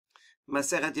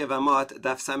Masechet Yevamot,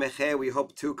 Daf Samecheh. We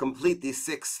hope to complete the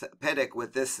sixth perek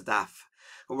with this daf.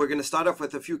 We're going to start off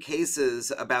with a few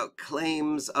cases about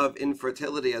claims of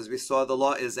infertility. As we saw, the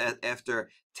law is that after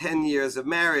 10 years of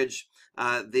marriage,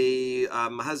 the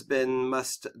husband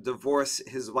must divorce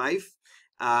his wife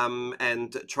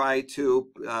and try to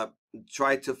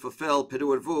fulfill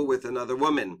Peru Urvu with another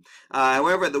woman.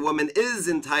 However, the woman is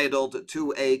entitled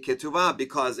to a ketuvah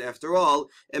because, after all,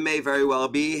 it may very well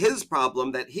be his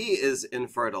problem that he is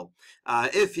infertile.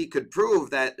 If he could prove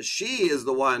that she is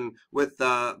the one with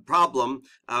the problem,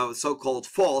 so-called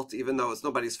fault, even though it's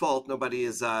nobody's fault, nobody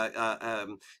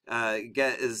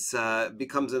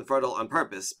becomes infertile on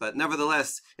purpose. But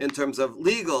nevertheless, in terms of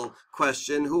legal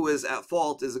question, who is at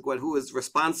fault is who is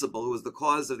responsible, who is the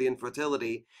cause of the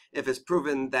infertility. If it's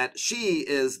proven that she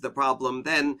is the problem,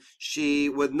 then she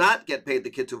would not get paid the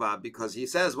ketuvah because he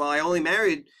says, well, I only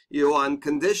married you on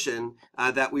condition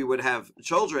that we would have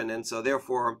children, and so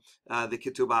therefore the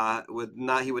ketuvah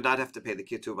he would not have to pay the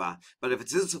ketuvah. But if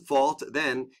it's his fault,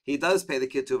 then he does pay the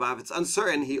ketuvah. If it's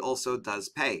uncertain, he also does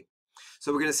pay.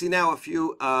 So we're going to see now a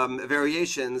few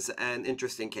variations and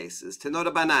interesting cases.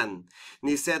 Tenora banan.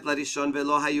 Niset larishon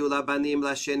velo hayu labanim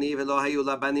lasheni velo hayu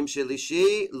labanim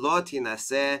shelishi lo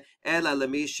tinaseh ela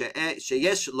lemi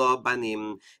sheyesh lo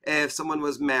banim. If someone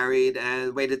was married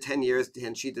and waited 10 years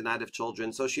and she did not have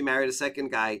children, so she married a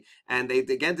second guy and they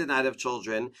again did not have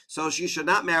children, so she should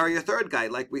not marry a third guy,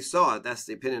 like we saw. That's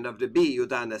the opinion of the B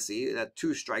Yudan Nasi, that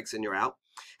 2 strikes and you're out.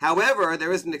 However,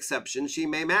 there is an exception. She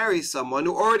may marry someone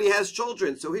who already has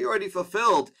children. So he already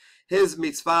fulfilled his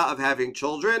mitzvah of having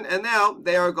children, and now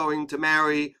they are going to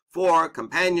marry for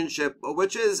companionship,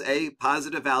 which is a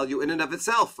positive value in and of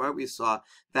itself. Right? We saw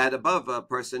that above, a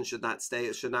person should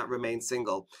not remain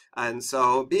single. And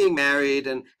so being married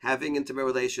and having intimate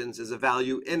relations is a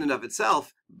value in and of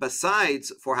itself,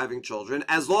 besides for having children,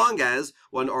 as long as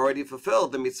one already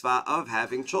fulfilled the mitzvah of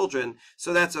having children.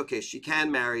 So that's okay. She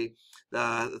can marry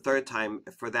the third time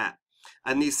for that.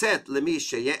 However,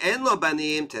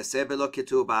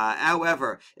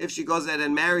 if she goes ahead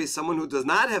and marries someone who does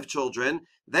not have children,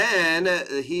 then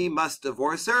he must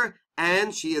divorce her,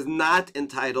 and she is not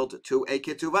entitled to a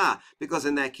ketuvah, because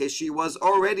in that case she was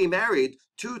already married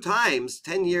 2 times,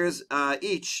 10 years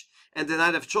each, and did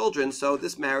not have children, so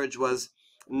this marriage was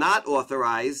not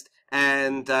authorized.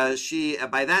 And she,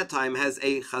 by that time, has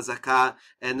a chazakah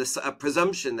and a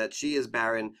presumption that she is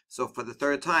barren. So for the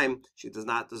third time, she does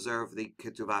not deserve the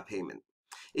ketuvah payment.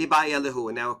 And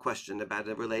now a question about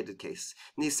a related case.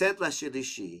 Niset la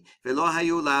shilishi velo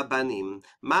hayu la banim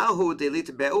mahu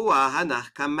delit be'ua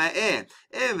hanach kama'eh.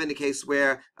 If in a case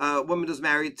where a woman was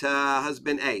married to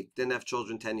husband A, didn't have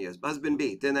children 10 years. Husband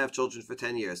B, didn't have children for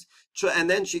 10 years. And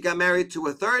then she got married to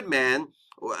a third man,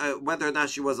 whether or not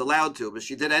she was allowed to, but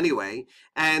she did anyway.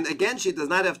 And again, she does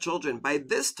not have children. By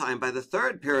this time, by the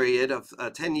third period of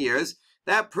 10 years,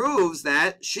 that proves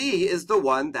that she is the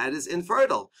one that is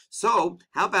infertile. So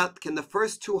how about, can the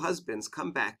first 2 husbands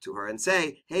come back to her and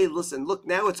say, hey, listen, look,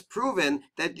 now it's proven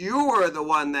that you were the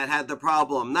one that had the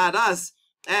problem, not us.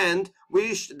 And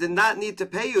we did not need to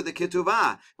pay you the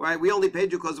ketuvah, right? We only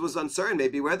paid you because it was uncertain.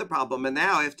 Maybe we're the problem. And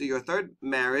now, after your third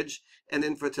marriage, and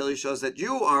infertility shows that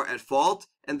you are at fault,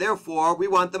 and therefore we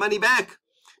want the money back.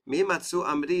 Mimatsu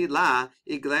amri la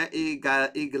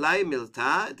iglai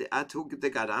milta de'atu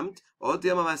degaramt o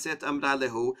diamamaset amra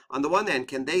lehu. On the one hand,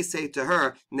 can they say to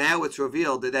her, now it's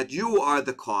revealed that you are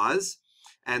the cause,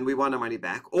 and we want our money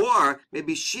back? Or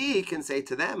maybe she can say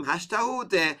to them, Hashtahu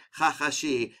de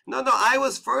chachashi. No, I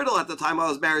was fertile at the time I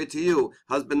was married to you.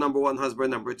 Husband number 1, husband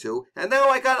number 2. And now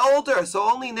I got older, so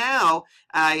only now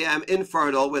I am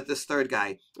infertile with this third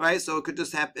guy. Right? So it could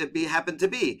just happen to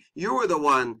be. You were the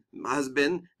one,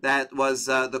 husband, that was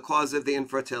the cause of the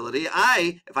infertility.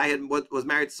 If I was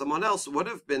married to someone else, could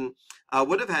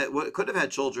have had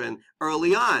children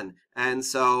early on. And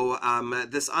so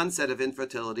this onset of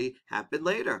infertility happened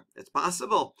later. It's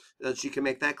possible that she can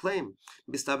make that claim.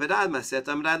 And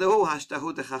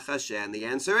the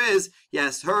answer is,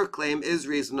 yes, her claim is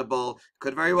reasonable.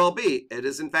 Could very well be. It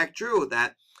is in fact true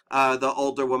that the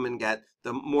older women get,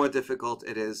 the more difficult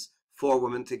it is for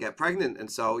women to get pregnant. And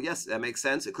so, yes, that makes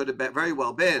sense. It could have very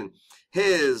well been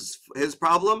his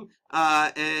problem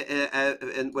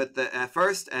with the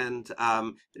first, and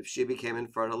if she became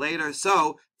infertile later.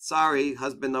 So, sorry,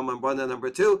 husband number 1 and number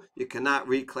 2, you cannot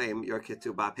reclaim your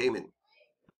ketubah payment.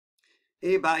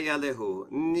 Ibaya lehu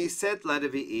niset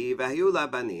larevi'i v'hayu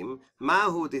labanim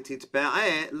mahu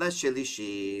dititbe'e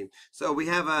lashelishi. So we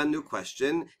have a new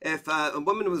question. If a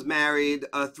woman was married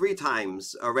 3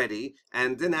 times already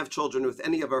and didn't have children with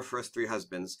any of her first 3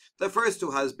 husbands, the first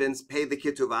 2 husbands paid the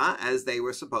ketuvah as they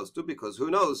were supposed to, because who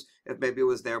knows if maybe it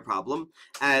was their problem.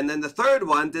 And then the third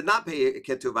one did not pay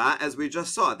ketuvah, as we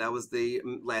just saw. That was the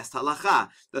last halacha.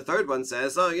 The third one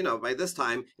says, oh, by this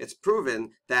time it's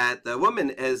proven that the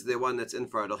woman is the one that's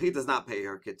infertile. He does not pay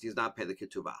her kit. He does not pay the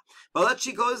ketubah. But let's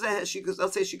say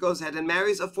she goes ahead and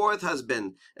marries a 4th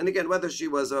husband. And again, whether she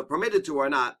was permitted to or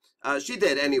not, she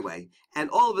did anyway. And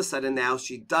all of a sudden now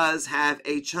she does have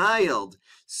a child.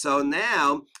 So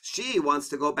now she wants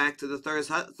to go back to the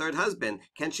third husband.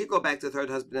 Can she go back to the third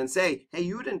husband and say, hey,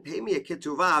 you didn't pay me a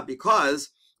ketuvah because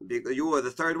you were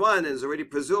the third one, and it's already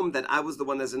presumed that I was the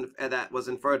one that was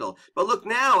infertile. But look,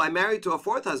 now I'm married to a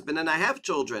 4th husband and I have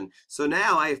children. So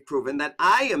now I have proven that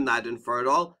I am not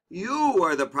infertile. You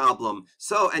were the problem.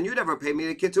 So, and you never paid me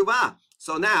the ketuvah.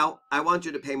 So now I want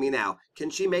you to pay me now. Can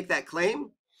she make that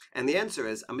claim? And the answer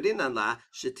is, Amrinan la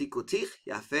shetikutich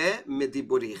yafe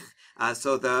mediburich.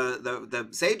 So the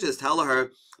sages tell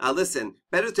her, listen,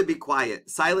 better to be quiet.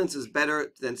 Silence is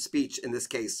better than speech in this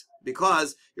case,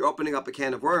 because you're opening up a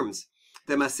can of worms.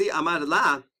 The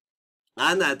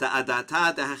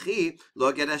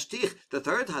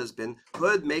third husband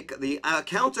could make the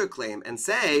counterclaim and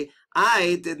say,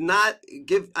 I did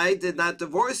not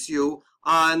divorce you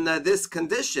on this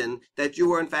condition that you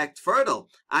were in fact fertile.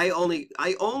 I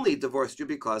only divorced you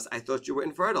because I thought you were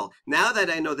infertile. Now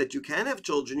that I know that you can have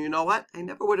children, you know what? I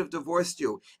never would have divorced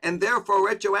you. And therefore,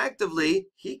 retroactively,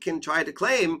 he can try to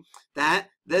claim that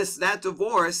that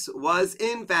divorce was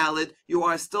invalid. You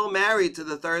are still married to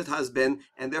the 3rd husband,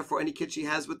 and therefore any kid she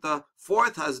has with the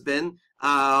 4th husband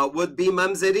would be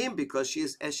mamzerim, because she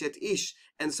is eshet ish.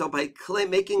 And so by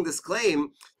making this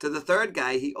claim to the 3rd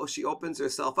guy, she opens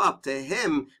herself up to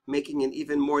him making an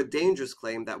even more dangerous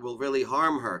claim that will really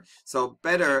harm her. So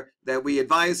better that we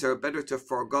advise her, better to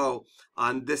forego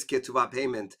on this ketuvah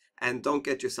payment and don't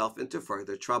get yourself into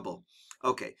further trouble.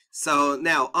 Okay, so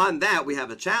now on that we have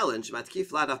a challenge.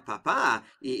 Matkif ladav papa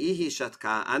ihi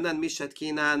shatka anan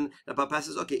mishatkinan. The papa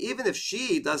says, okay, even if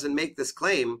she doesn't make this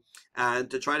claim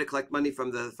to try to collect money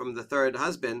from the 3rd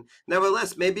husband,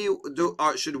 nevertheless, maybe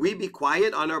should we be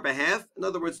quiet on her behalf? In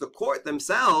other words, the court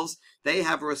themselves, they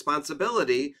have a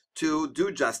responsibility to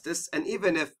do justice, and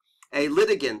even if a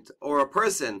litigant or a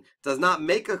person does not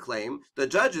make a claim, the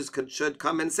judges should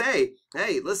come and say,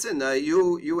 hey, listen,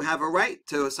 you have a right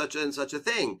to such and such a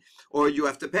thing, or you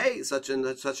have to pay such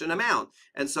and such an amount.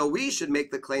 And so we should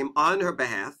make the claim on her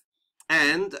behalf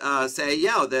and say,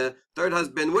 yeah, the 3rd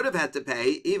husband would have had to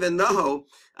pay, even though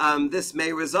this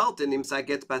may result in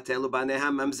imsaget batelu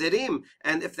baneha mamzerim.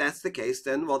 And if that's the case,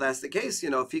 then, well, that's the case.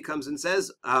 If he comes and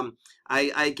says,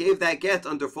 I gave that get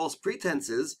under false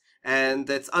pretenses, and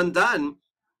it's undone,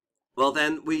 well,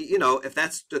 then if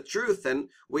that's the truth, then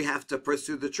we have to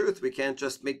pursue the truth. We can't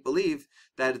just make believe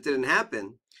that it didn't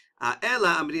happen. No,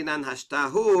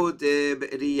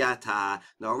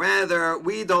 rather,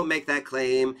 we don't make that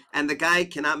claim, and the guy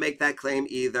cannot make that claim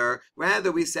either.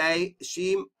 Rather, we say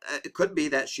it could be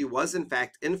that she was in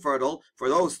fact infertile for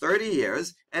those 30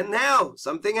 years, and now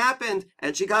something happened,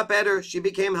 and she got better, she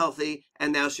became healthy,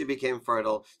 and now she became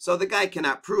fertile. So the guy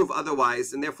cannot prove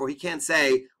otherwise, and therefore he can't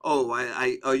say, oh,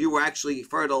 you were actually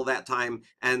fertile that time,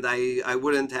 and I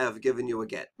wouldn't have given you a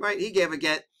get. Right? He gave a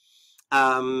get.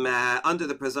 Under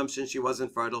the presumption she was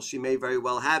infertile. She may very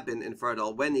well have been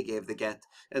infertile when he gave the get,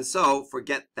 and so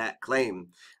forget that claim.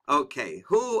 Okay,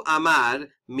 hu amar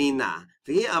mina,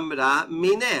 v'hi amra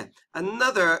mine.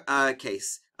 Another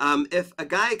case. If a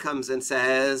guy comes and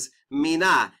says,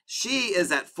 mina, she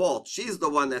is at fault, she's the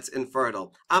one that's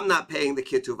infertile, I'm not paying the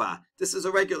ketuvah. This is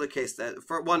a regular case that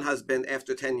for one husband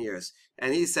after 10 years.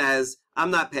 And he says,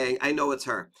 I'm not paying, I know it's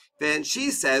her. Then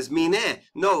she says, mine,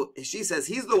 no, she says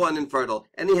he's the one infertile,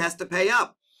 and he has to pay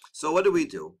up. So what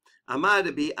do? Amar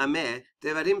Rabbi Ameh,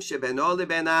 devarim shebeno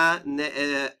lebena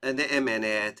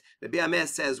ne'emenet. Rabbi Ameh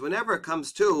says, whenever it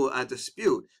comes to a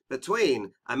dispute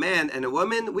between a man and a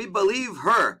woman, we believe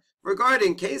her.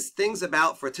 Regarding things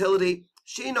about fertility,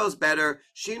 she knows better,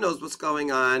 she knows what's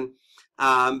going on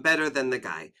better than the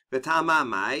guy. V'tama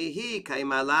mai hi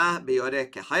kaimala beyore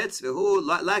kachayetz v'hu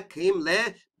lakim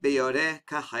le beyore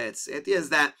kachayetz. It is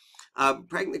that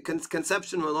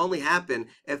conception will only happen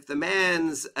if the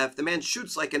man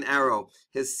shoots like an arrow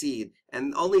his seed,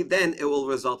 and only then it will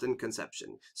result in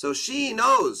conception. So she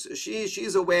knows,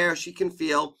 she's aware, she can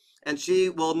feel and she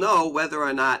will know whether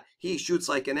or not he shoots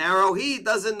like an arrow. He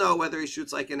doesn't know whether he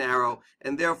shoots like an arrow,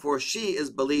 and therefore she is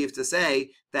believed to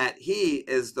say that he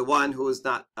is the one who is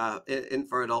not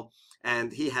infertile,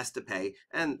 and he has to pay,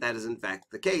 and that is in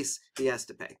fact the case. He has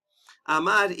to pay.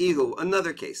 Amar Ihu,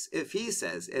 another case. If he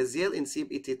says, Ezil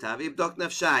insib ititav ibdok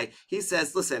nafshai, he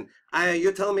says, listen,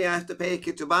 you're telling me I have to pay a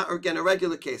ketubah, or again, a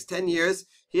regular case, 10 years,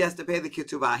 he has to pay the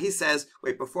ketubah. He says,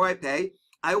 wait, before I pay,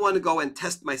 I want to go and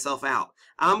test myself out.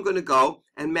 I'm going to go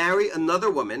and marry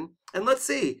another woman, and let's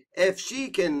see if she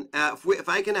can, if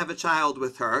I can have a child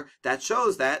with her that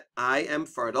shows that I am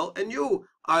fertile and you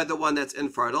are the one that's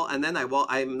infertile, and then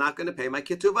I'm not going to pay my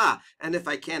ketubah. And if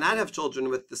I cannot have children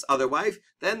with this other wife,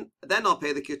 then I'll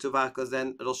pay the ketubah, because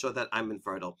then it'll show that I'm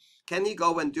infertile. Can he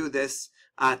go and do this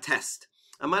test?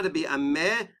 אמר רבי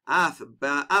עמה אף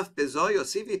בזו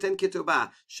יוסיף וייתן כתובה.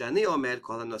 שאני אומר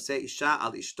כל הנושא אישה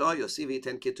על אשתו יוסיף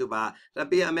וייתן כתובה.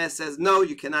 Rabbi Ameh says, no,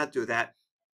 you cannot do that.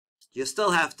 You still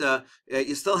have to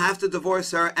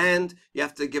divorce her, and you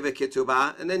have to give a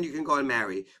ketubah, and then you can go and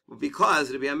marry.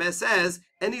 Because Rabbi Ameh says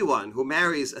anyone who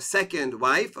marries a second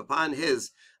wife upon his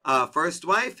first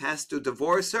wife has to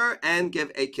divorce her and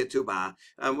give a ketubah.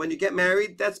 When you get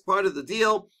married, that's part of the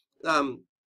deal.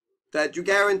 That you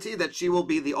guarantee that she will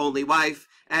be the only wife,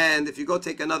 and if you go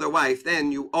take another wife,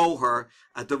 then you owe her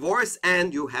a divorce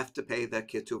and you have to pay the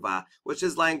ketubah, which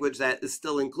is language that is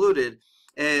still included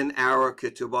in our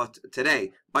ketubot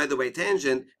today. By the way,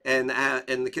 tangent, in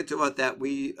the ketubot that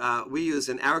we use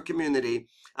in our community,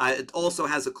 it also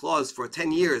has a clause for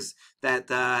 10 years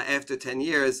that after 10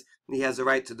 years he has a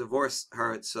right to divorce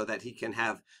her so that he can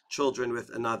have children with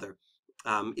another.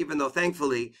 Even though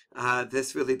thankfully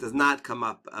this really does not come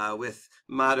up with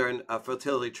modern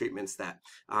fertility treatments that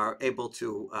are able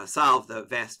to solve the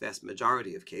vast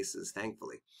majority of cases,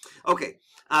 thankfully. Okay,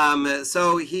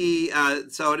 so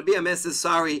Rabbi Ameh says,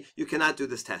 sorry, you cannot do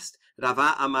this test.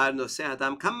 Rava amar noseh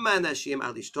adam kama nashim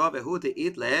al ishto vehu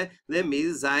de'it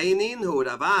lemizayninhu.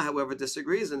 Rava, however,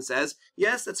 disagrees and says,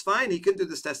 yes, it's fine, he can do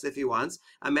this test if he wants.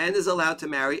 A man is allowed to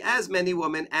marry as many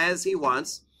women as he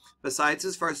wants, besides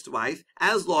his first wife,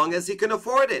 as long as he can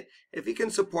afford it. If he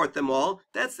can support them all,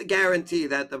 that's the guarantee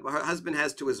that her husband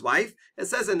has to his wife. It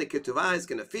says in the ketuvah, he's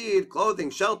going to feed,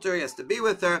 clothing, shelter, he has to be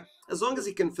with her. As long as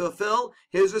he can fulfill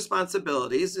his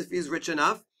responsibilities, if he's rich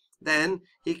enough, then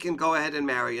he can go ahead and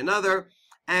marry another,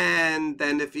 and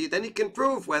then he can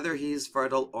prove whether he's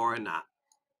fertile or not.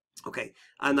 Okay,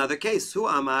 another case. Hu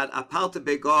amar apalta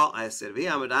bego aservi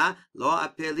amra lo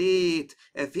apelit.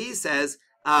 If he says,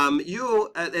 10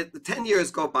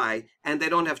 years go by and they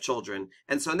don't have children,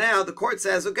 and so now the court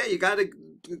says, okay, you got to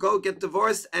go get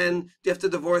divorced, and you have to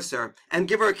divorce her and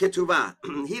give her a ketuvah.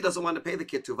 He doesn't want to pay the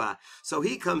ketuvah, so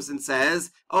he comes and says,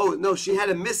 oh no, she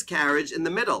had a miscarriage in the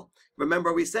middle.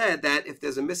 Remember, we said that if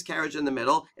there's a miscarriage in the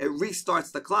middle, it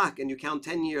restarts the clock and you count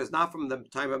 10 years, not from the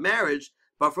time of marriage,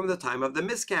 but from the time of the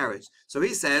miscarriage. So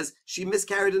he says, she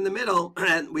miscarried in the middle,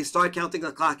 and we start counting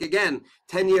the clock again.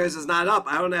 10 years is not up.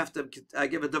 I don't have to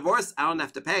give a divorce. I don't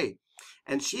have to pay.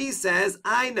 And she says,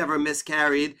 I never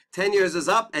miscarried. 10 years is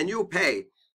up, and you pay.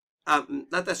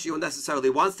 Not that she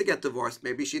necessarily wants to get divorced.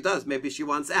 Maybe she does. Maybe she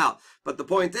wants out. But the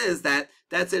point is that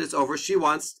that's it. It's over. She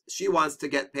wants to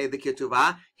get paid the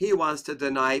ketuvah. He wants to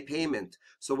deny payment.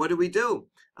 So what do?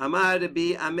 Amar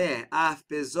Rabbi Ameh, af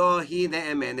bezo hi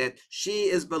ne'emenet. She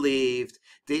is believed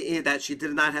that she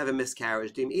did not have a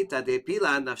miscarriage. Dim ita de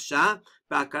pila nafsha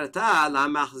ba'karta la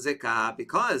machzeka.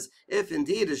 Because if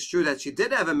indeed it's true that she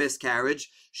did have a miscarriage,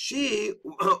 she,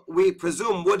 we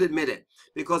presume, would admit it.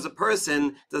 Because a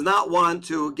person does not want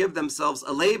to give themselves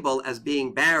a label as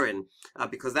being barren.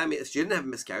 Because that means if she didn't have a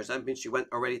miscarriage, that means she went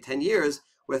already 10 years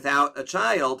without a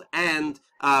child, and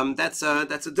that's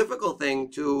a difficult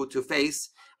thing to face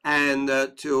and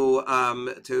to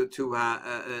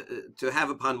have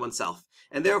upon oneself.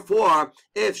 And therefore,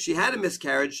 if she had a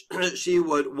miscarriage, she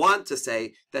would want to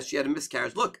say that she had a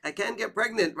miscarriage. Look, I can get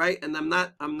pregnant, right? And I'm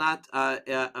not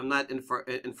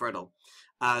infertile.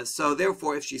 So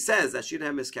therefore, if she says that she didn't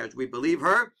have a miscarriage, we believe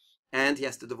her, and he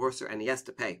has to divorce her, and he has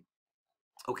to pay.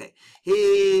 Okay.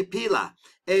 He pila.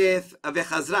 If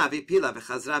vechazra vipila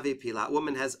vechazra vipila, a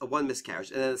woman has one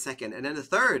miscarriage, and then a second, and then a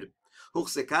third. Now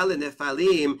she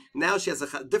has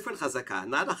a different chazakah,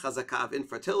 not a chazakah of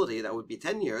infertility, that would be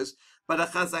 10 years, but a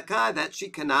chazakah that she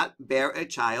cannot bear a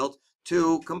child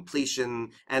to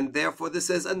completion, and therefore this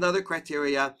is another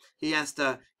criteria. He has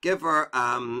to give her,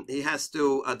 he has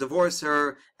to divorce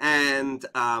her, and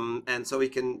so he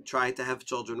can try to have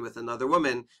children with another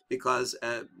woman, because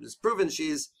it's proven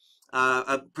she's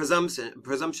a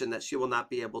presumption that she will not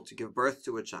be able to give birth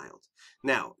to a child.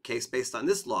 Now, case based on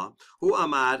this law, Hu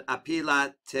amar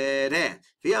apila tere,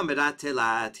 v'amirat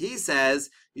telat. He says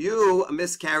you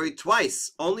miscarried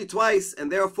twice, only twice,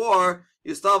 and therefore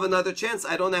you still have another chance.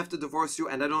 I don't have to divorce you,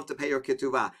 and I don't have to pay your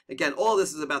ketuvah. Again, all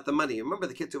this is about the money. Remember,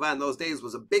 the ketuvah in those days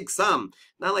was a big sum.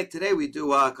 Not like today we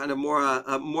do kind of more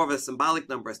of a symbolic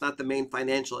number. It's not the main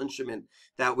financial instrument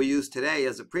that we use today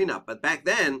as a prenup. But back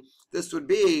then, this would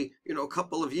be, a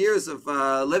couple of years of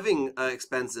living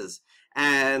expenses.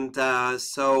 And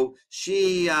so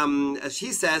she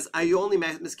says, you only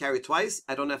miscarried twice.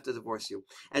 I don't have to divorce you.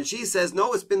 And she says,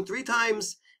 no, it's been 3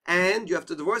 times, and you have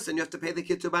to divorce, and you have to pay the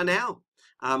ketubah now.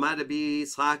 Amar Rabbi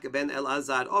Yitzchak ben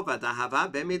Elazar Ovad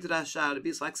Ahava ben Midrasha. Rabbi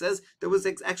Yitzchak says there was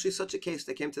actually such a case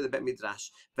that came to the Bet Midrash.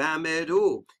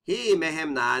 V'ameru hi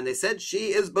mehemna, and they said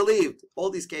she is believed. All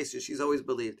these cases, she's always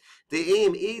believed.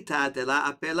 De'im ita de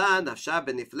la apela nafsha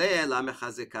benifle la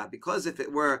mechazeka. Because if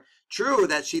it were true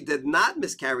that she did not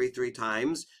miscarry 3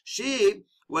 times, she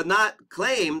would not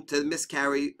claim to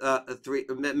miscarry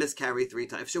 3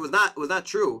 times. If it was not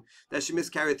true that she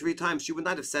miscarried 3 times, she would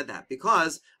not have said that,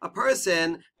 because a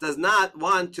person does not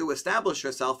want to establish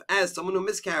herself as someone who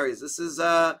miscarries. This is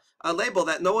a label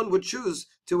that no one would choose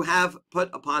to have put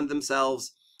upon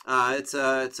themselves. It's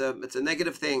a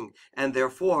negative thing, and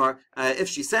therefore, if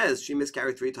she says she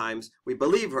miscarried 3 times, we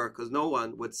believe her, because no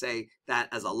one would say that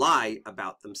as a lie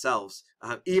about themselves,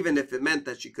 even if it meant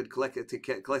that she could collect a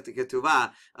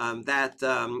ketuvah. That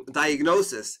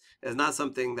diagnosis is not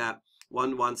something that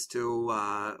one wants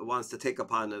to take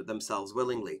upon themselves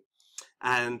willingly.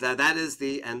 And that is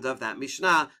the end of that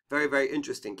Mishnah. Very, very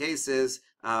interesting cases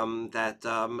that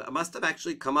must have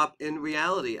actually come up in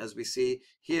reality, as we see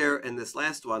here in this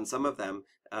last one, some of them,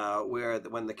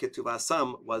 when the ketuvah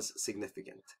sum was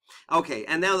significant. Okay,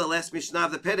 and now the last Mishnah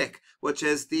of the Perek, which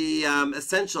is the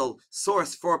essential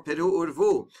source for Peru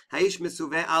Urvu. Haish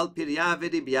misuve al pirya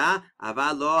v'ribya,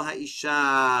 aval lo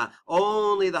haisha.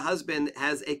 Only the husband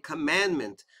has a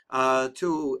commandment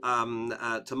to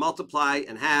multiply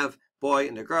and have boy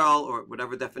and a girl, or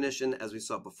whatever definition as we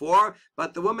saw before.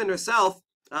 But the woman herself,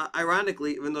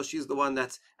 ironically, even though she's the one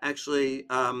that's actually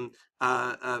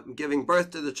giving birth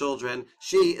to the children,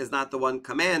 she is not the one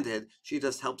commanded. She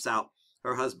just helps out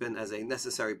her husband as a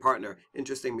necessary partner.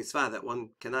 Interesting mitzvah that one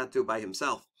cannot do by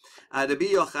himself. Rabbi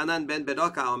Yochanan ben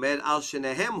Beroka omer al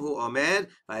shenehem hu omer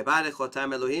vaybarech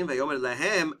otam Elohim vayomer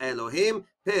lehem Elohim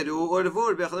Peru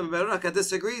urvur. Rabbi Yochanan ben Beroka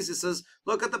disagrees. He says,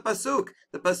 look at the pasuk.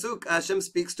 The pasuk, Hashem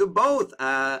speaks to both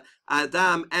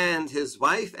Adam and his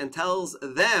wife and tells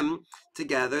them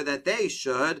together that they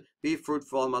should be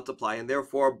fruitful and multiply, and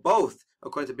therefore both,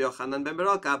 according to Rabbi Yochanan ben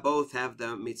Beroka, both have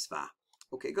the mitzvah.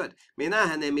 Okay, good.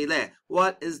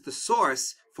 What is the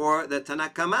source for the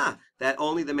Tanakama that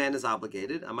only the man is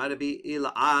obligated? Amar Rabbi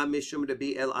Il'a mishum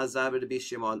Rabbi Elazar Rabbi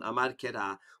Shimon Amar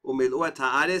Kera umilu et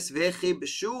haaretz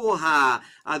v'chibshuha.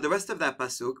 The rest of that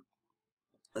pasuk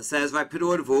says,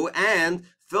 "V'pirurvu," and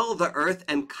fill the earth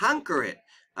and conquer it.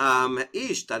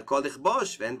 Ish darko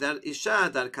lichbosh v'ender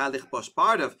isha darka lichbosh.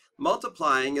 Part of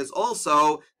multiplying is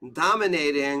also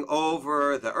dominating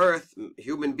over the earth.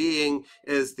 Human being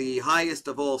is the highest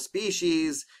of all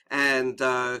species and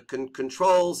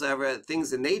controls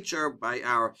things in nature by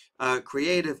our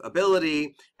creative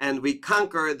ability, and we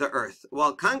conquer the earth.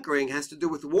 Well, conquering has to do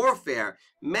with warfare.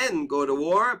 Men go to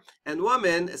war, and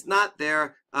women, it's not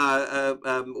their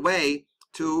way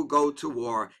to go to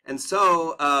war. And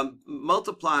so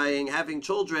multiplying, having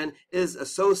children, is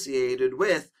associated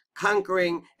with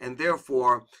conquering, and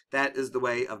therefore that is the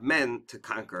way of men to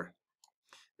conquer.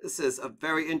 This is a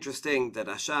very interesting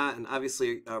derasha, and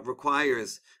obviously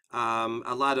requires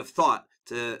a lot of thought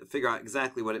to figure out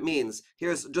exactly what it means.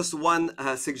 Here's just one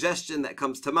suggestion that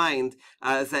comes to mind,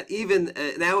 is that even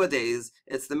nowadays,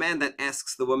 it's the man that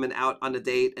asks the woman out on a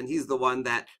date, and he's the one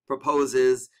that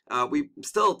proposes. We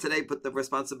still today put the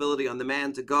responsibility on the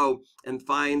man to go and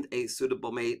find a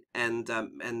suitable mate and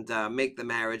make the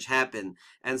marriage happen.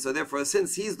 And so therefore,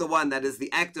 since he's the one that is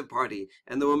the active party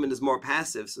and the woman is more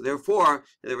passive, so therefore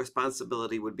the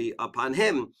responsibility would be upon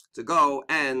him to go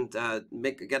and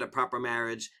get a proper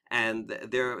marriage and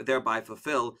thereby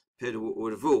fulfill Piru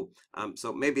Urvu.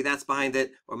 So maybe that's behind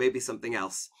it, or maybe something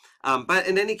else. But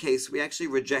in any case, we actually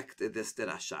reject this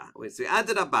derasha. We say,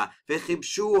 Adrabah,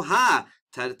 v'chibshuha,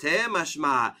 tarte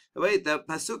mashma. Wait, the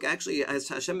pasuk actually, as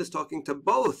Hashem is talking to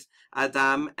both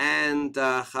Adam and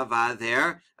Chava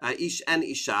there, Ish and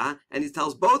Isha, and he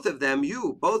tells both of them,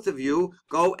 both of you,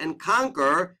 go and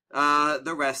conquer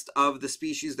the rest of the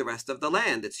species, the rest of the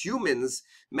land. It's humans,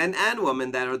 men and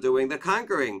women, that are doing the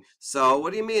conquering. So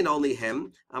what do you mean only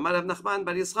him? Amar Rav Nachman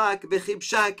bar Yitzchak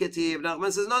v'chibsha ketiv.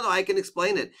 Nachman says, no, I can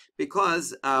explain it,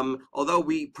 because although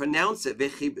we pronounce it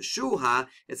v'chibshuha,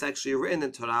 it's actually written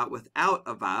in Torah without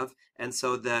a vav, and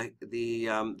so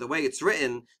the way it's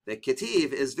written, the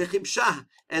ketiv, is v'chibsha,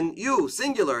 and you,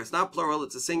 singular. It's not plural,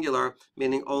 it's a singular,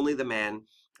 meaning only the man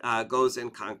goes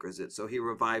and conquers it. So he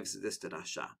revives this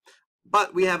drasha.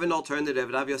 But we have an alternative.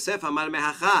 Rav Yosef Amar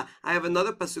Mehacha. I have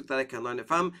another pasuk that I can learn it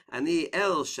from. Ani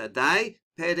El Shaddai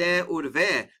Pere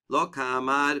Urve Lo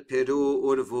Ka'amar Peru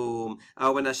Urvum.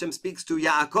 When Hashem speaks to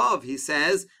Yaakov, he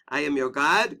says, I am your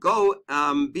God, go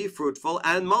be fruitful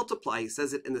and multiply. He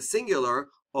says it in the singular,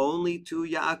 only to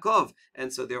Yaakov.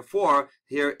 And so therefore,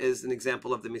 here is an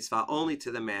example of the mitzvah only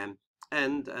to the man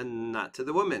and not to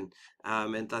the woman,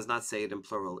 and does not say it in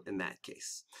plural in that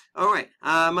case. All right.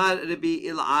 Amar Rabbi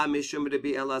Il'a mishum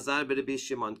Rabbi Elazar Rabbi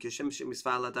Shimon kishem mitzvah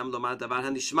al adam lomar davar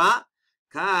hanishma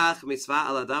kach mitzvah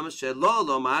al adam shelo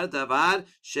lomar davar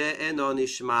she'eno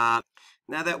nishma.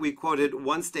 Now that we quoted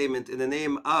one statement in the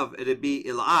name of Rabbi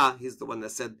Il'a, he's the one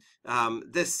that said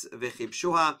this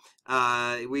v'chibshuha,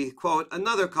 we quote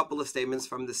another couple of statements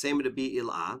from the same Rabbi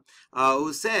Il'a,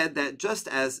 who said that just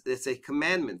as it's a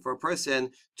commandment for a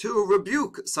person to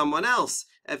rebuke someone else,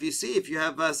 if you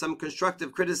have some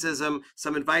constructive criticism,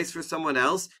 some advice for someone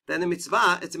else, then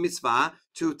it's a mitzvah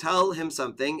to tell him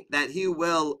something that he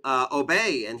will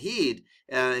obey and heed.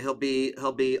 He'll be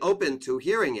open to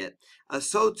hearing it.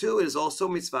 So too, it is also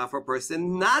mitzvah for a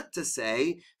person not to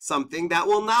say something that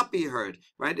will not be heard,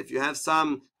 right? If you have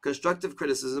some constructive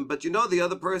criticism, but you know the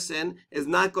other person is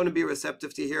not going to be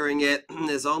receptive to hearing it,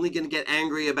 is only going to get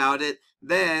angry about it,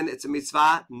 then it's a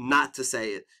mitzvah not to say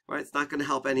it, right? It's not going to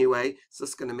help anyway. It's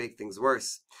just going to make things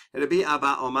worse. Rabbi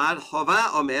Abba Omar,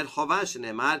 Chova Omer, Chova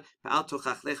shenemar, Pa'al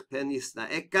tochach lech pen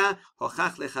yisna'eka,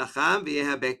 hochach lechacham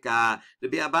v'yehabeka.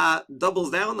 Rabbi Abba doubles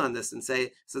down on this and says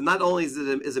not only is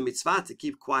it a mitzvah to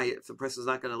keep quiet if the person is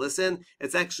not going to listen,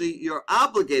 it's actually you're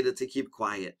obligated to keep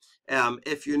quiet.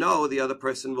 If you know the other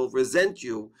person will resent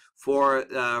you for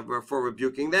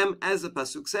rebuking them, as the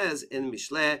pasuk says in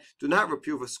Mishleh, do not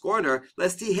reprove a scorner,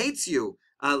 lest he hates you.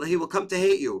 He will come to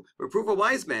hate you. Reprove a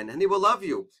wise man, and he will love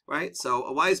you. Right? So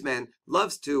a wise man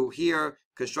loves to hear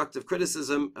constructive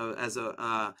criticism as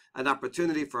an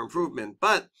opportunity for improvement.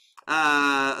 But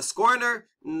a scorner,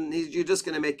 you're just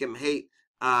going to make him hate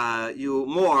you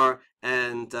more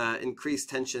and increase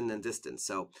tension and distance.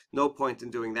 So no point in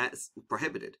doing that. It's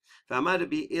prohibited.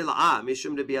 Rabbi Shimon.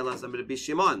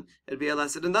 Rabbi Ela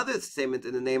said another statement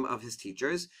in the name of his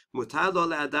teachers. Mutar lo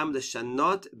le'adam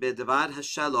l'shanot bedvar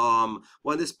hashalom.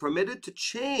 One is permitted to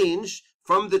change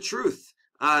from the truth,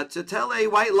 to tell a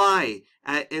white lie,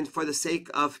 and for the sake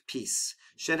of peace.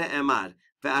 Shene emar.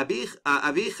 All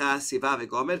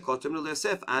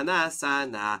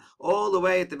the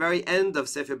way at the very end of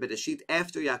Sefer Bereshit,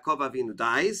 after Yaakov Avinu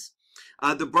dies,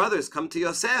 the brothers come to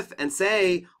Yosef and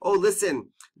say, oh,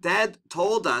 listen, Dad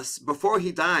told us before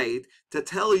he died to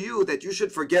tell you that you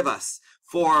should forgive us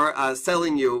for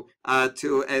selling you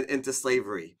into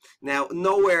slavery. Now,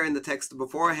 nowhere in the text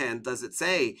beforehand does it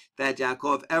say that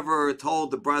Yaakov ever told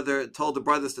the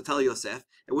brothers to tell Yosef.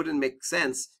 It wouldn't make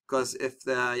sense, because if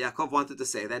Yaakov wanted to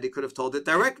say that, he could have told it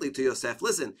directly to Yosef.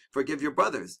 Listen, forgive your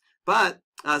brothers. But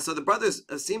so the brothers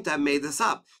seem to have made this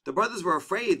up. The brothers were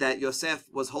afraid that Yosef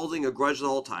was holding a grudge the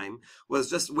whole time, was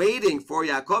just waiting for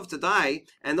Yaakov to die,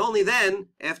 and only then,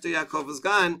 after Yaakov was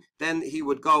gone, then he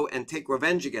would go and take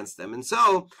revenge against them. And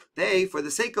so they, for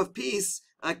the sake of peace,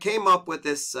 came up with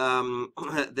this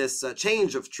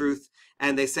change of truth,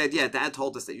 and they said, yeah, Dad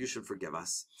told us that you should forgive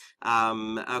us.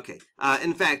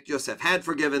 In fact, Yosef had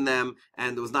forgiven them,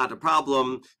 and there was not a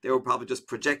problem. They were probably just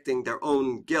projecting their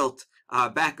own guilt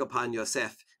back upon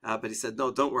Yosef. But he said, no,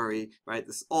 don't worry, right?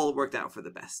 This all worked out for the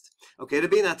best. Okay,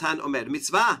 Rabbi Natan Omer,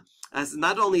 mitzvah. As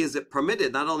not only is it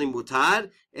permitted, not only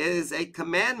mutar, it is a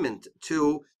commandment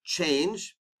to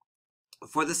change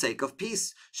for the sake of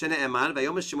peace. Shene'emar,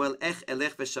 vayomer Shmuel ech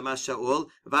elech v'shama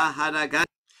Shaul v'haragan.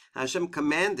 Hashem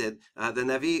commanded the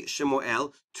Navi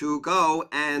Shemuel to go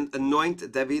and anoint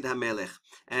David HaMelech.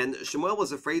 And Shemuel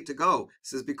was afraid to go.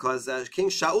 This is because King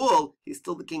Shaul, he's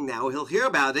still the king now, he'll hear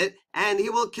about it and he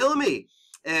will kill me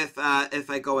if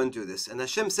I go and do this. And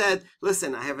Hashem said,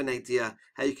 listen, I have an idea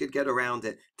how you could get around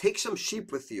it. Take some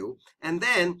sheep with you, and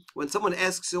then when someone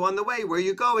asks you on the way, where are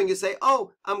you going? You say,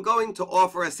 oh, I'm going to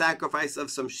offer a sacrifice of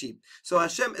some sheep. So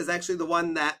Hashem is actually the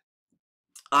one that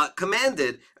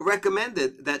recommended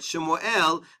that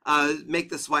Shemuel make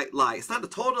this white lie. It's not a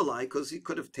total lie because he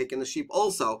could have taken the sheep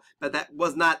also, but that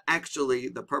was not actually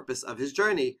the purpose of his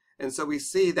journey. And so we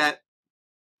see that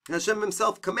Hashem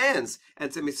himself commands, and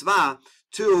it's a mitzvah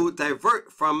to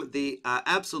divert from the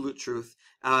absolute truth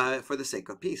for the sake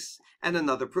of peace. And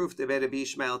another proof, Rabbi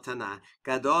Ishmael Tana,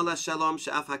 Gadol Shalom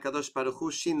she'af HaKadosh Baruch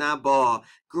Hu shina bo.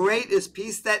 Great is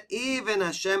peace that even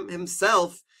Hashem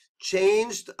himself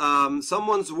changed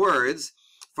someone's words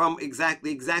from the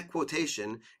exact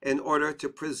quotation in order to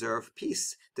preserve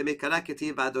peace.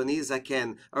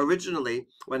 Originally,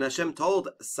 when Hashem told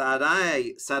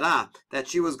Sarah that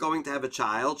she was going to have a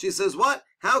child, she says, what?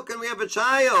 How can we have a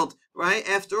child? Right?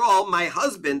 After all, my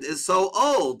husband is so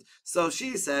old. So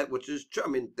she said, which is true, I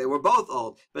mean, they were both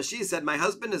old, but she said, my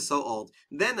husband is so old.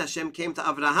 Then Hashem came to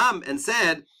Abraham and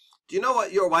said, do you know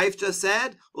what your wife just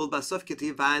said? When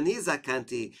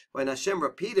Hashem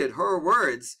repeated her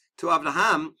words to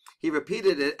Abraham, he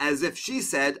repeated it as if she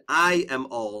said, I am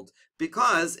old.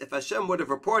 Because if Hashem would have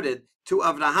reported to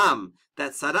Abraham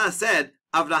that Sarah said,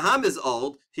 Abraham is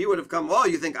old, he would have come, oh,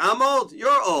 you think I'm old?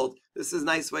 You're old. This is a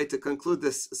nice way to conclude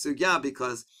this sugya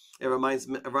because it reminds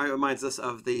us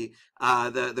of the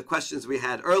questions we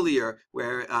had earlier,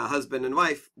 where husband and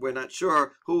wife were not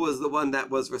sure who was the one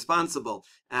that was responsible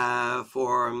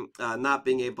for not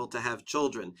being able to have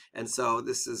children, and so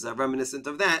this is reminiscent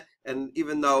of that. And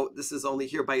even though this is only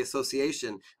here by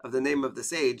association of the name of the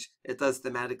sage, it does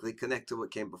thematically connect to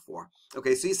what came before.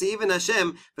 Okay, so you see, even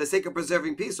Hashem, for the sake of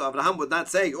preserving peace, so Abraham would not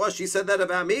say, oh, she said that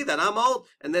about me, that I'm old,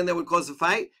 and then they would cause a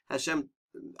fight. Hashem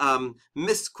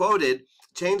misquoted,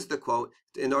 changed the quote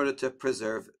in order to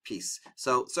preserve peace.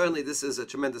 So certainly this is a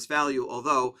tremendous value,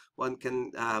 although one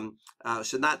can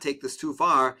should not take this too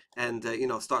far and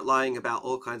start lying about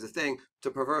all kinds of things to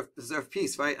preserve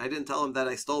peace, right? I didn't tell him that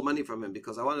I stole money from him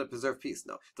because I wanted to preserve peace.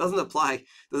 No, it does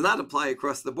not apply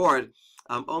across the board.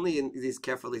 Only in these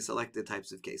carefully selected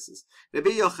types of cases.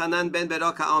 Rabbi Yochanan ben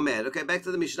Beroka Omer. Okay, back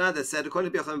to the Mishnah that said,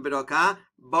 according to Rabbi Yochanan ben Beroka,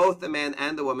 both the man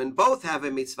and the woman both have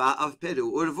a mitzvah of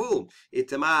Peru Urvu.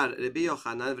 Itamar Rabbi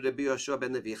Yochanan Rabbi Yoshua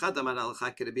ben Levi. Chadamar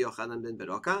alacha ke Rabbi Yochanan ben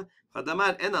Beroka.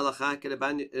 Chadamar en alacha ke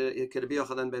Rabbi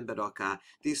Yochanan ben Beroka.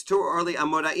 These two early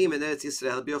Amoraim in Eretz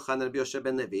Yisrael, Rabbi Yochanan and Rabbi Yoshua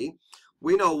ben Levi.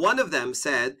 We know one of them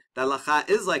said that halacha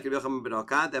is like Rabbi Yochanan ben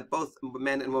Beroka, that both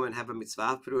men and women have a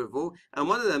mitzvah, and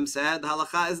one of them said the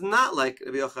halacha is not like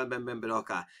Rabbi Yochanan ben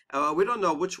Beroka. We don't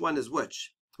know which one is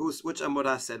which. Which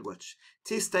Amorah said which.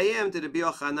 Tistayem de Rabbi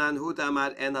Yochanan hu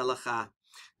damar en halacha.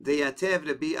 Deyatev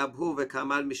Rabbi Abhu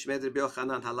vekamar mishmed Rabbi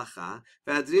Yochanan halacha.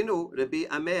 Ve'adrinu Rabbi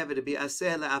Ameh ve'Rabbi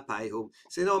Aseh le'apayhu.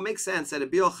 So it makes sense that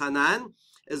Rabbi Yochanan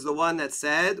is the one that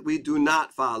said we do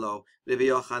not follow Rabbi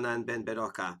Yochanan ben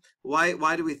Beroka. Why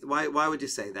would you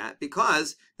say that?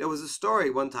 Because there was a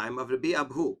story one time of Rabbi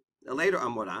Abhu, a later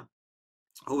Amorah,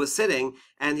 who was sitting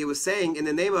and he was saying in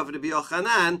the name of Rabbi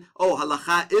Yochanan, oh,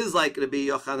 halacha is like Rabbi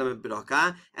Yochanan ben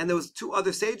Beroka, and there was two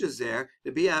other sages there,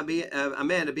 Rabbi Ameh and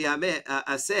Rabbi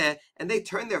Aseh, and they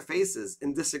turned their faces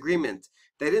in disagreement.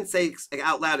 They didn't say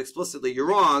out loud explicitly, you're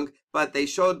wrong, but they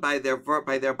showed by their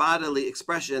bodily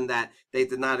expression that they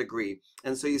did not agree.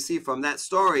 And so you see from that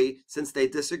story, since they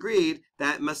disagreed,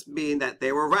 that must mean that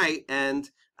they were right.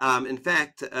 And in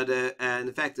fact, Rabbi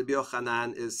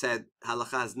Yochanan is said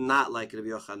halacha is not like Rabbi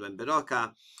Yochanan ben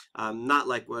Beroka, not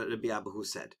like what Rabbi Abahu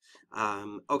said.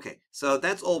 Okay, so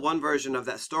that's all one version of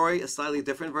that story, a slightly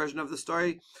different version of the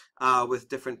story with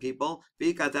different people.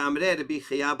 And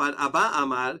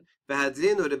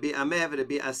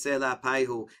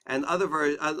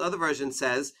other version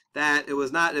says that it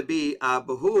was not Rabbi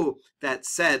Abahu that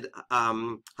said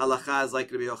halacha is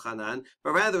like Rabbi Yochanan,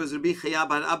 but rather it was Rabbi Chia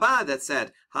bar Abba that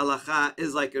said halacha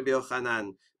is like Rabbi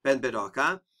Yochanan ben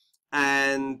Beroka,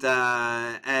 and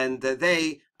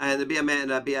Rabbi Ameh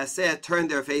and Rabbi Aseh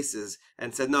turned their faces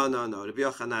and said, no, Rabbi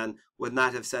Yochanan would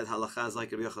not have said halacha is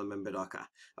like Rabbi Yochanan ben Beroka.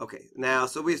 Okay, now,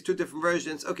 so we have two different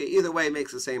versions. Okay, either way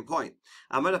makes the same point.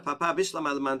 Amar Papa Bishlam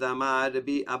Almanda Amar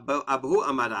Rabbi Abu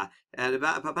Amara. And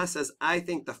Papa says, I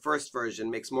think the first version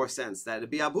makes more sense, that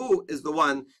Rabbi Abu is the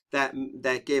one that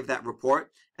gave that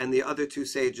report, and the other two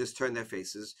sages turned their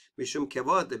faces. Mishum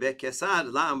kevod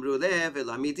kesar la amru lev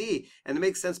elamidi. And it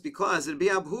makes sense because Rabbi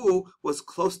Abu was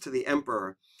close to the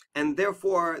emperor. and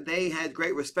therefore they had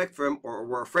great respect for him or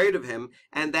were afraid of him,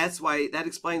 and that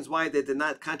explains why they did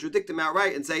not contradict him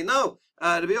outright and say, no,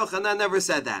 Rabbi Yochanan never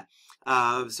said that.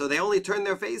 So they only turned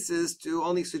their faces to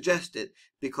only suggest it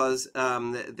because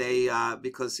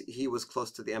because he was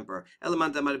close to the emperor. But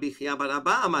according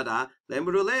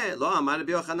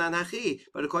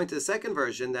to the second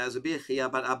version, there's Rabbi Chia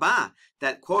bar Abba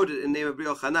that quoted in the name of Rabbi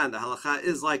Yochanan. The halacha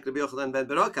is like Rabbi Yochanan ben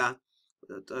Beroka.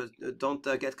 Don't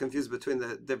get confused between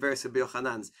the various Rabbi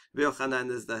Yochanans. Rabbi Yochanan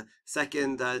is the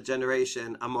second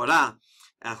generation Amora,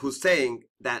 who's saying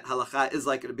that halacha is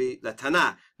like the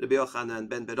Tana, Rabbi Yochanan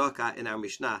ben Beroka in our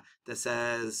Mishnah, that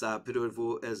says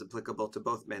Pirurvu is applicable to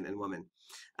both men and women.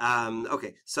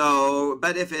 Okay, so,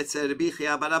 but if it's Rabbi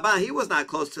Chia bar Abba, he was not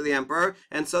close to the emperor,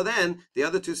 and so then the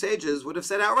other two sages would have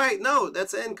said outright, no,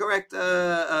 that's an incorrect,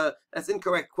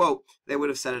 quote. They would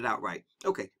have said it outright.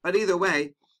 Okay, but either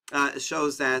way, it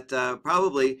shows that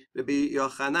probably Rabbi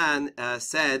Yochanan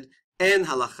said en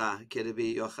halacha ki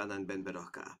Rabbi Yochanan ben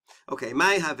Beroka. Okay,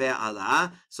 mai haveh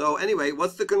ala. So anyway,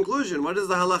 what's the conclusion? What is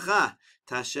the halacha?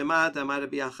 Tashema amar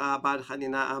Rabbi Acha bar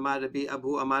Chanina amar Rabbi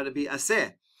Abu amar Rabbi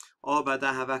Aseh. O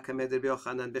bada hava kamed Rabbi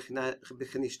Yochanan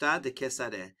b'chinishta de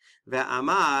kesare.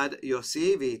 Ve'amad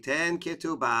Yosi v'iten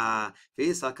ketubah.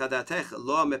 V'yisal kadatech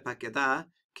lo mepakeda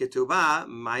ketubah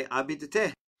mai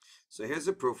abidteh. So here's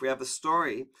a proof. We have a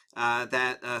story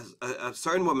that a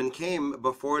certain woman came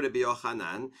before Rabbi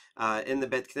Yochanan in the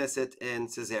Bet Knesset in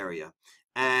Caesarea.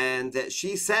 And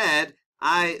she said,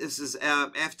 this is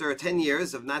after 10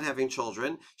 years of not having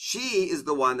children, she is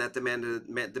the one that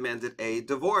demanded a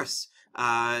divorce.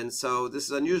 And so this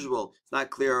is unusual. It's not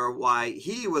clear why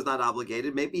he was not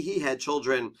obligated. Maybe he had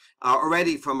children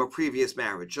already from a previous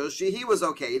marriage. So he was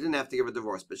okay. He didn't have to give a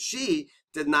divorce. But she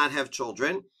did not have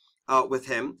children with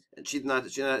him, and she did not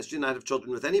have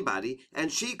children with anybody, and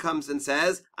she comes and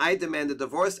says, I demand a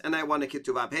divorce and I want a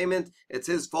ketuvah payment. It's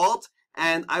his fault,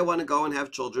 and I want to go and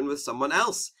have children with someone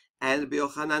else. And Rabbi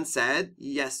Yochanan said,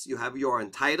 yes, you're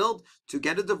entitled to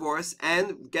get a divorce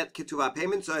and get ketuvah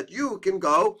payment so that you can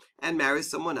go and marry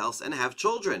someone else and have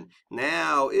children.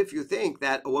 Now, if you think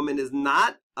that a woman is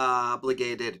not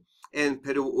obligated in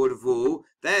Peru Urvu,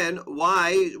 then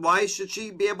why should she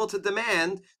be able to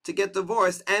demand to get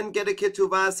divorced and get a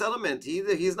ketuvah settlement?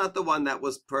 He's not the one that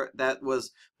was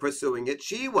pursuing it.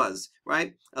 She was,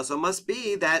 right? So it must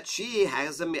be that she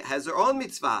has her own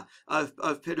mitzvah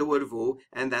of Peru Urvu,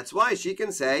 and that's why she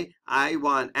can say, I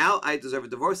want out, I deserve a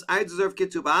divorce, I deserve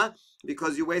ketuvah,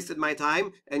 because you wasted my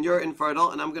time and you're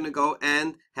infertile and I'm going to go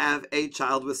and have a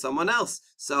child with someone else.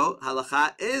 So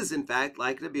halacha is in fact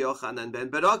like Rabbi Yochanan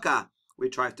ben Beroka. We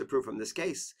try to prove from this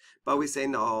case. But we say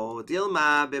no.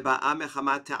 Dilma beba'a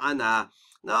mechamat ta'ana.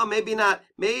 No, maybe not.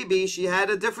 Maybe she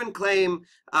had a different claim.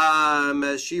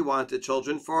 She wanted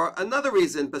children for another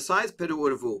reason besides Peru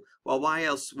Urvu. Well, why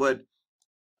else would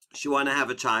she want to have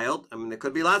a child? I mean, there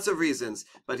could be lots of reasons,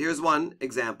 but here's one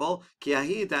example. A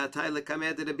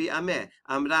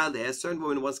certain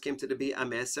woman once came to the Rabbi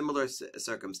Ameh, similar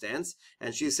circumstance,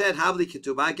 and she said, Havli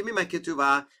ketuvah, give me my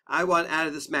ketuvah. I want out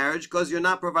of this marriage because you're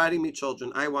not providing me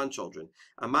children. I want children.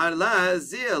 Amar la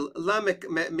zil la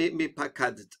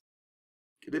mipakadet.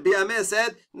 Rabbi Ameh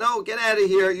said, "No, get out of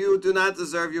here. You do not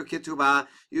deserve your ketubah.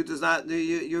 You does not. If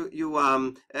you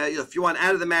want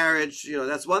out of the marriage,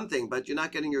 that's one thing, but you're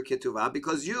not getting your ketubah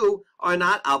because you are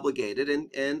not obligated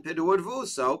in Peru Urvu.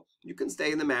 So you can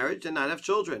stay in the marriage and not have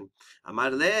children."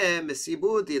 Amar le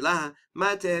mesibu dila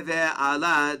mateve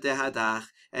ala dehadach,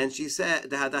 and she said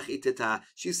dehadach itita.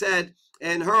 She said,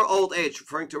 in her old age,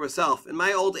 referring to herself, in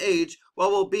my old age,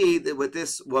 what will be with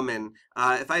this woman?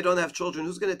 If I don't have children,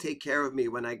 who's going to take care of me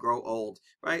when I grow old?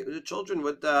 Right? The children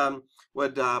would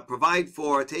provide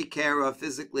for, take care of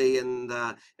physically and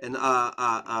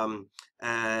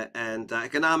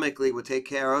economically, would take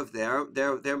care of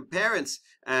their parents.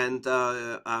 And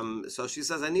so she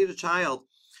says, I need a child.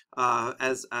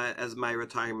 As my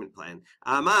retirement plan.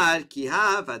 Amar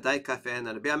kiha vaday kafen.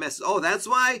 Rabbi Ameh says, oh, that's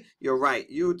why you're right.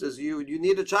 You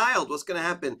need a child. What's going to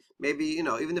happen? Maybe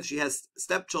even if she has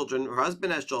stepchildren, her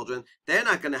husband has children, they're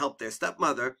not going to help their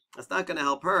stepmother. That's not going to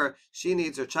help her. She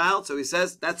needs her child. So he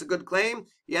says that's a good claim.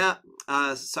 Yeah.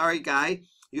 Sorry, guy.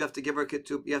 You have to give her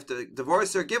ketubah. You have to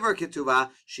divorce her, give her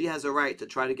ketubah. She has a right to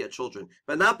try to get children,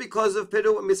 but not because of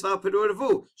mitzvah Peru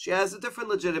Urvu. She has a different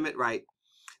legitimate right.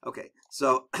 Okay,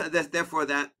 so therefore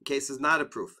that case is not a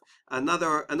proof.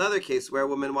 Another case where a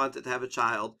woman wanted to have a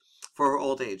child for her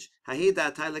old age. A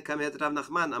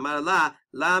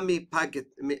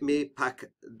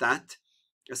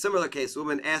similar case, a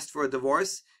woman asked for a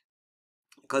divorce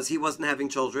because he wasn't having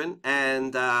children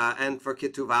and for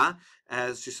ketuvah,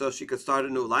 so she could start a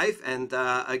new life. And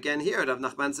again here, Rav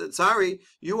Nachman said, sorry,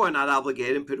 you are not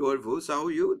obligated in Peru Urvu, so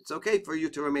it's okay for you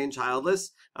to remain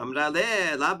childless.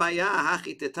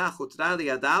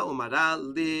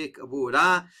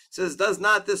 Says, does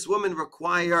not this woman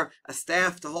require a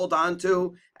staff to hold on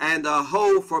to and a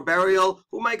hoe for burial?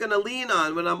 Who am I going to lean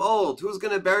on when I'm old? Who's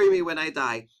going to bury me when I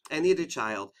die? I need a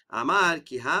child. Amar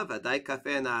kiha vaday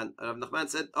kafenan. Rav Nachman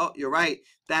said, oh, you're right.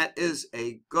 That is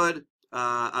a good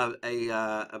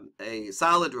a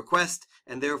solid request,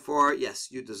 and therefore, yes,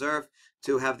 you deserve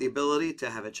to have the ability to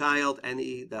have a child, and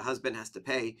the husband has to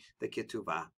pay the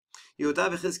ketubah.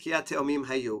 Yehuda v'Chizkiah te'omim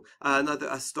hayu.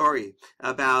 Another story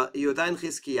about Yehuda and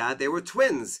Chizkiah. They were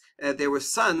twins. They were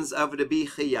sons of Rabbi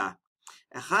Chiya.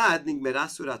 אחד נגמרה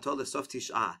סורתו לסוף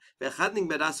תשעה, ואחד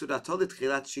נגמרה סורתו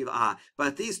לתחילת שבעה.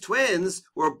 But these twins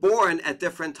were born at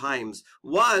different times.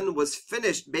 One was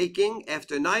finished baking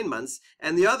after 9 months,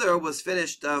 and the other was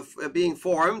finished being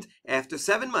formed after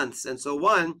 7 months. And so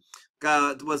one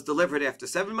was delivered after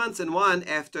 7 months, and one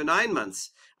after 9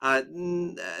 months.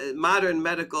 Modern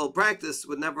medical practice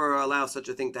would never allow such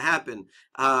a thing to happen.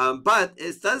 But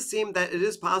it does seem that it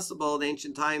is possible in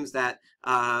ancient times that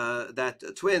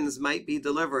twins might be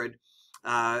delivered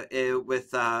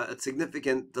with a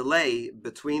significant delay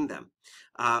between them.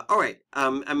 All right.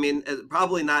 I mean,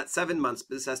 probably not 7 months,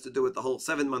 but this has to do with the whole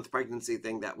 7-month pregnancy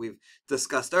thing that we've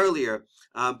discussed earlier.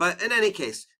 But in any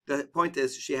case, the point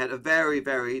is she had a very,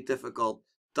 very difficult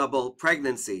double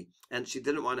pregnancy, and she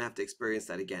didn't want to have to experience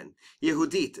that again.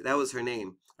 Yehudit, that was her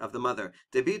name of the mother.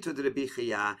 Debitu de Rabbi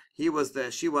Chiya, she was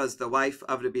the wife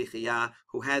of Rabbi Chiya,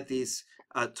 who had these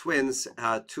twins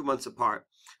 2 months apart.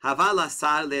 Havala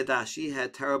sar leda, she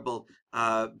had terrible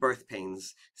birth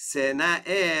pains. So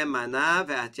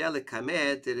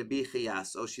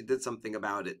she did something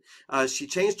about it. She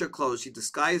changed her clothes, she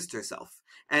disguised herself,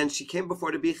 and she came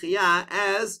before Rabbi Chiya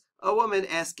as a woman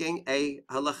asking a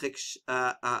halachic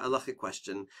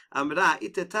question.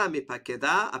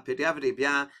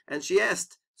 And she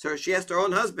asked her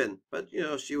own husband, but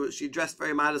she dressed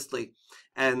very modestly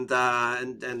and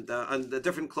on the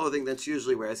different clothing than she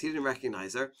usually wears. He didn't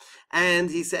recognize her, and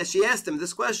she asked him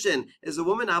this question: is a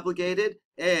woman obligated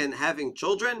in having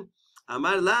children?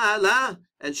 Amar la la,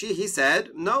 and he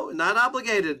said, no, not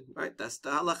obligated. Right, that's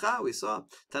the halacha we saw.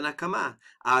 Tanakama.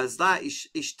 Azla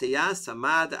ishteya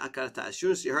samad akarta. As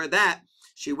soon as she heard that,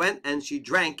 she went and she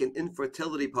drank an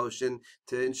infertility potion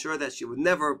to ensure that she would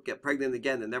never get pregnant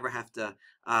again and never have to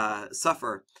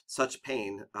suffer such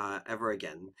pain ever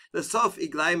again. The sof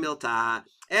iglai milta.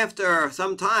 After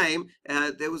some time,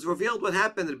 it was revealed what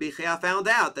happened. Rabbi Chiya found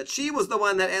out that she was the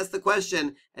one that asked the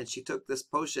question, and she took this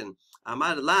potion.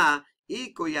 Amar la.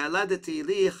 He felt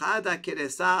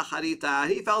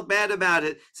bad about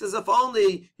it. He says, if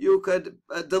only you could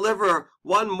deliver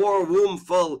one more womb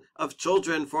full of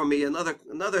children for me,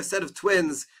 another set of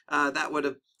twins, that would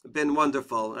have been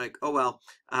wonderful. Like, oh well.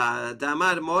 In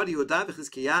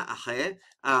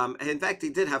fact, he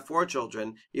did have 4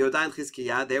 children. Yehuda and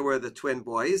Chizkiah, they were the twin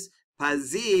boys.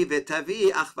 Pazi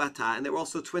v'tavi achvata, and they were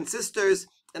also twin sisters.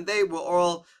 And they were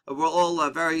all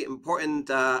very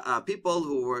important people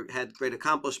who had great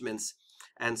accomplishments.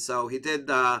 And so he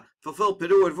did fulfill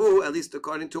Peru Urvu, at least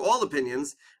according to all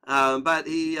opinions. But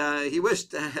he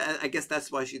wished, I guess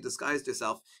that's why she disguised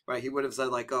herself, right? He would have said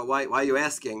like, oh, why are you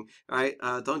asking, right?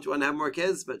 Don't you want to have more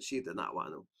kids? But she did not want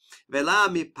to. Vela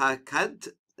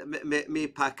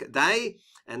mipakdai.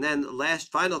 And then the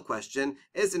last final question,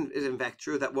 is it in fact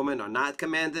true that women are not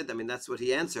commanded? I mean, that's what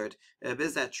he answered.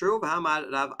 Is that true?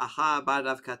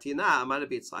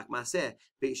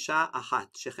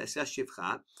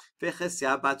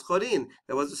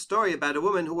 There was a story about a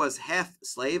woman who was half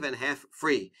slave and half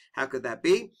free. How could that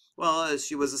be? Well,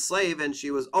 she was a slave and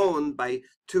she was owned by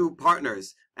 2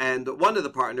 partners. And one of the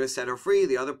partners set her free,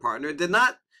 the other partner did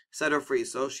not set her free.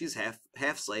 So she's half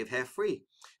slave, half free.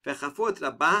 And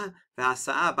the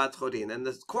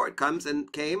court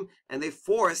came and they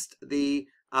forced the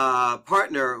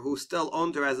partner who still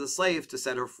owned her as a slave to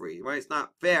set her free. Right? It's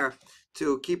not fair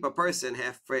to keep a person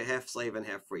half slave and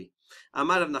half free.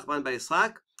 Amar of Nachman bar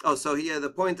Yitzchak. Oh, so here the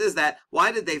point is that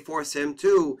why did they force him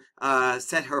to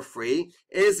set her free?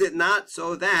 Is it not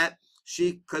so that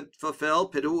she could fulfill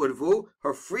Peru Urvu?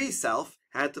 Her free self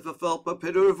had to fulfill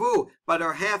Peru Urvu, but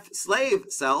her half slave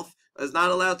self is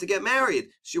not allowed to get married.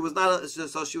 She was not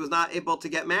able to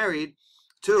get married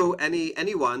to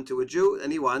anyone, to a Jew,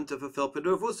 anyone, to fulfill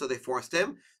Peru Urvu. So they forced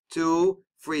him to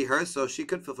free her so she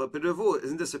could fulfill Peru Urvu.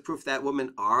 Isn't this a proof that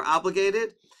women are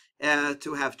obligated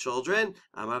to have children.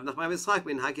 No,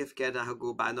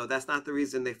 that's not the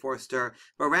reason they forced her,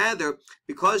 but rather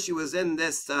because she was in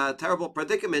this terrible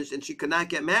predicament and she could not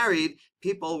get married,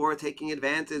 people were taking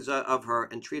advantage of her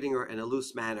and treating her in a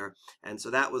loose manner, and so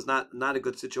that was not a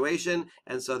good situation.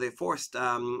 And so they forced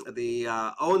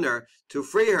the owner to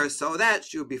free her so that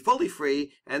she would be fully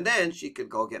free, and then she could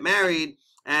go get married,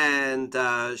 and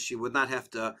she would not have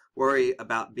to worry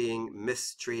about being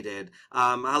mistreated.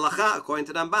 Halacha, according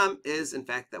to Rambam, is in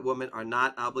fact that women are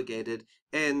not obligated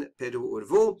in Peru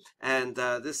Urvu, and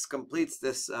this completes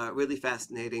this really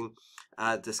fascinating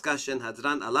discussion.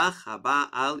 Hadran alach haba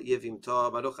al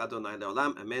Yevimto Baruch Adonai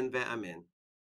leolam. Amen ve'amen.